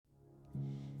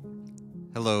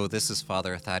Hello, this is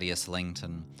Father Thaddeus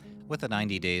Langton with the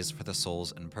 90 Days for the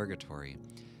Souls in Purgatory.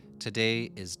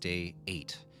 Today is day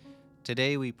 8.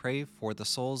 Today we pray for the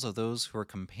souls of those who are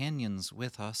companions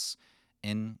with us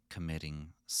in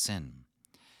committing sin.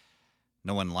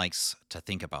 No one likes to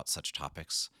think about such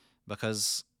topics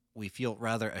because we feel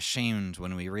rather ashamed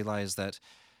when we realize that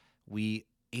we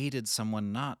aided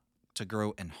someone not to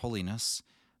grow in holiness,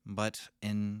 but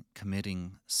in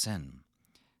committing sin.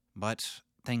 But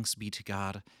thanks be to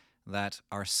God that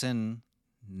our sin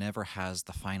never has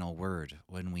the final word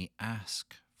when we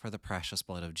ask for the precious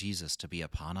blood of Jesus to be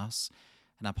upon us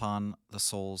and upon the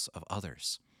souls of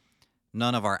others.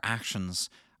 None of our actions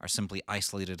are simply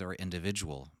isolated or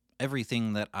individual.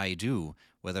 Everything that I do,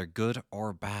 whether good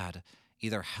or bad,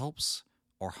 either helps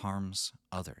or harms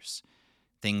others.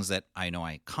 Things that I know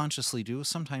I consciously do,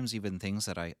 sometimes even things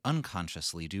that I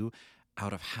unconsciously do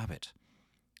out of habit.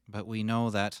 But we know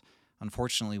that,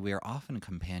 unfortunately, we are often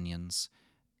companions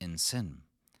in sin.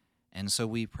 And so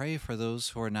we pray for those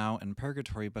who are now in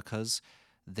purgatory because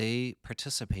they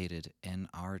participated in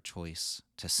our choice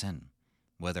to sin,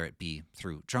 whether it be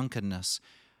through drunkenness,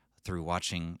 through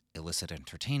watching illicit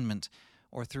entertainment,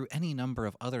 or through any number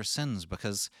of other sins,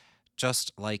 because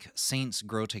just like saints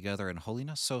grow together in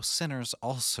holiness, so sinners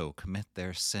also commit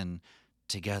their sin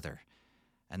together.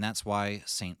 And that's why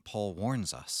St. Paul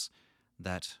warns us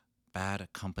that bad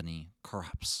company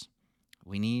corrupts.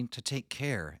 We need to take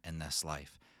care in this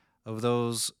life of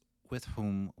those with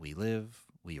whom we live,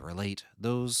 we relate,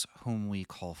 those whom we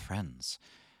call friends,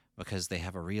 because they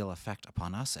have a real effect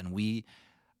upon us and we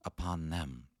upon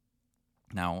them.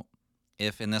 Now,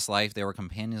 if in this life they were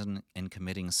companions in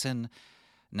committing sin,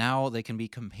 now they can be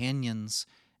companions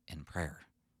in prayer.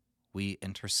 We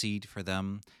intercede for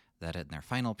them that in their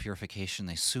final purification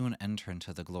they soon enter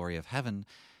into the glory of heaven,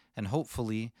 and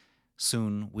hopefully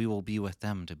soon we will be with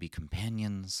them to be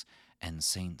companions and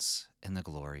saints in the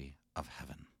glory of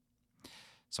heaven.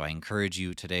 So I encourage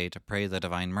you today to pray the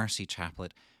Divine Mercy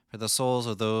Chaplet for the souls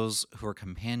of those who are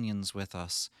companions with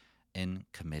us in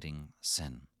committing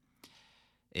sin.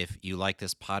 If you like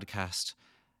this podcast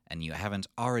and you haven't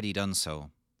already done so,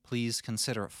 please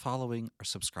consider following or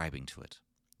subscribing to it.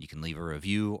 You can leave a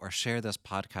review or share this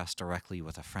podcast directly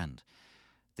with a friend.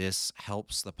 This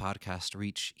helps the podcast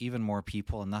reach even more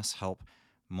people and thus help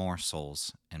more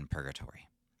souls in purgatory.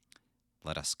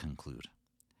 Let us conclude.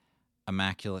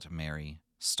 Immaculate Mary,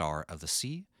 Star of the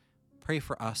Sea, pray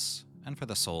for us and for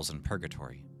the souls in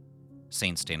purgatory.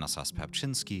 Saint Stanislas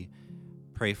Papczynski,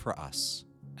 pray for us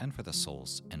and for the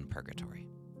souls in purgatory.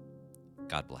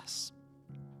 God bless.